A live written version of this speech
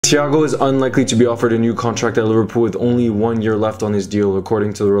Thiago is unlikely to be offered a new contract at Liverpool with only 1 year left on his deal,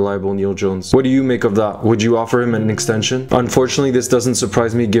 according to the reliable Neil Jones. What do you make of that? Would you offer him an extension? Unfortunately, this doesn't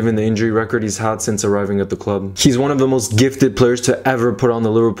surprise me given the injury record he's had since arriving at the club. He's one of the most gifted players to ever put on the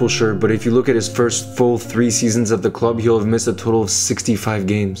Liverpool shirt, but if you look at his first full 3 seasons at the club, he'll have missed a total of 65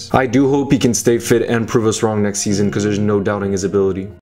 games. I do hope he can stay fit and prove us wrong next season because there's no doubting his ability.